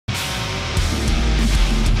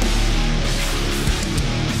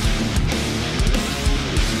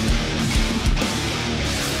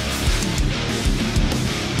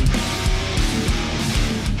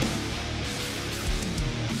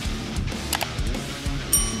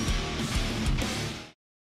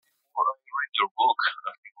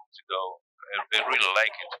really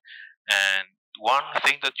like it. And one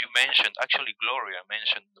thing that you mentioned, actually Gloria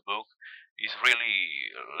mentioned in the book, is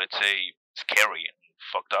really, let's say, scary and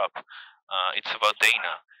fucked up. It's about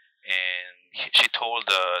Dana, and she told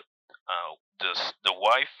the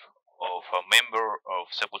wife of a member of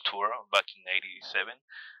Sepultura back in '87,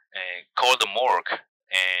 called the morgue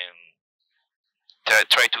and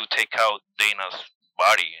try to take out Dana's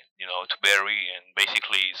body, to bury, and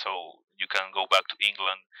basically so you can go back to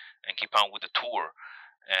England and keep on with the tour.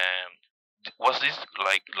 And was this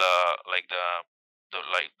like I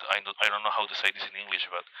don't know how to say this in English,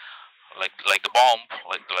 but like the bomb,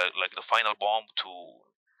 like the final bomb to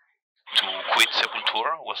quit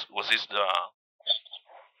Sepultura? Was this the?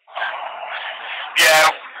 Yeah,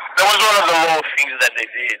 that was one of the little things that they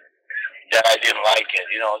did that I didn't like it.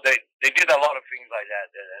 They did a lot of things like that,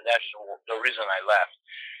 and that's the reason I left.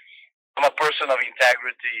 I'm a person of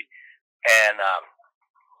integrity, and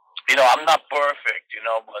I'm not perfect,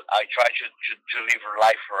 but I try to live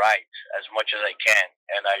life right as much as I can,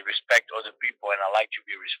 and I respect other people, and I like to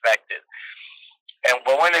be respected.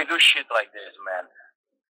 But when they do shit like this, man,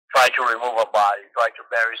 try to remove a body, try to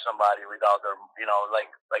bury somebody without their,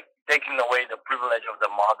 like taking away the privilege of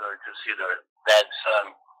the mother to see their dead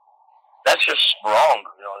son. That's just wrong,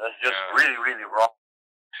 that's just really, really wrong.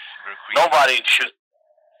 Nobody, it's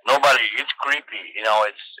creepy,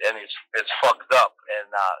 it's fucked up.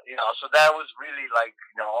 And, so that was really like,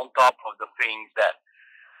 on top of the things that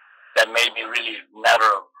made me really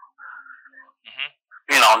never,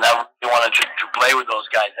 never wanted to play with those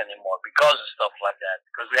guys anymore because of stuff like that.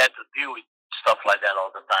 Because we had to deal with stuff like that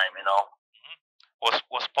all the time,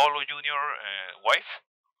 Was Paulo Jr. Wife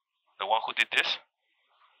the one who did this?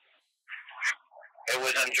 It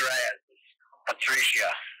was Andreas.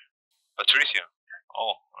 Patricia. Patricia.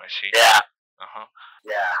 Oh, I see. Yeah.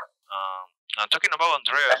 Yeah. Talking about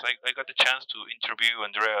Andreas, I got the chance to interview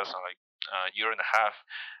Andreas like a year and a half,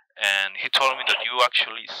 and he told me that you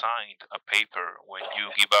actually signed a paper when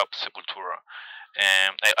you give up Sepultura.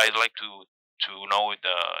 And I'd like to know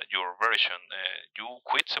your version. You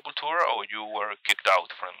quit Sepultura, or you were kicked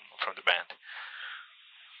out from the band?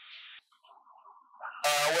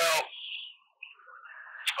 Well,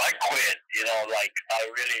 I quit. I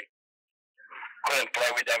really couldn't play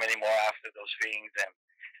with them anymore after those things, and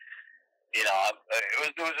it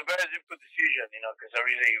was a very difficult decision, because I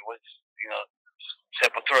really was,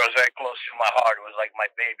 Sepultura was very close to my heart. It was like my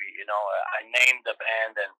baby, I named the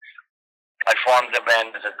band, and I formed the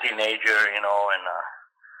band as a teenager,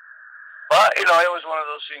 but it was one of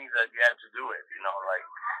those things that you had to do it,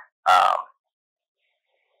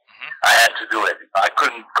 I had to do it. I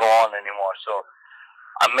couldn't go on anymore, so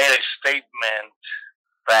I made a statement.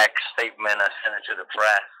 I sent it to the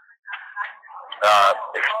press,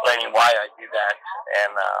 explaining why I did that,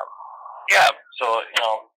 and so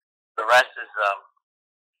the rest is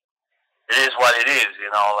it is what it is,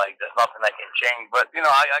 there's nothing I can change. But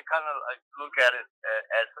I kind of look at it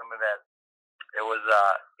as something that it was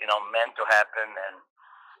meant to happen, and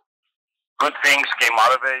good things came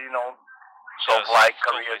out of it, Soulfly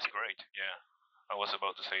career is great. Yeah, I was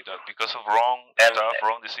about to say that because of wrong stuff,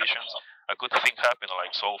 wrong decisions, a good thing happened,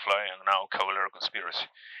 like Soulfly and now Cavalera Conspiracy.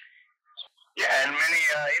 Yeah, and many,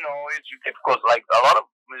 it's difficult. Like a lot of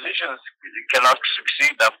musicians cannot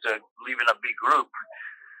succeed after leaving a big group,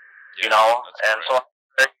 and so I'm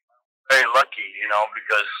very, very lucky,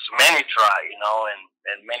 because many try,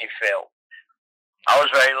 and many fail. I was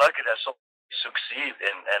very lucky that Soulfly succeed,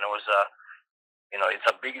 and it was it's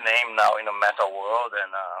a big name now in the metal world,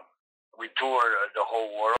 and we toured the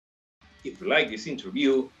whole world. If you like this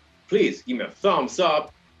interview, please give me a thumbs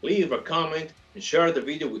up, leave a comment, and share the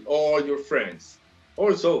video with all your friends.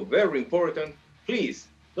 Also, very important, please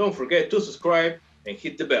don't forget to subscribe and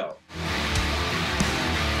hit the bell.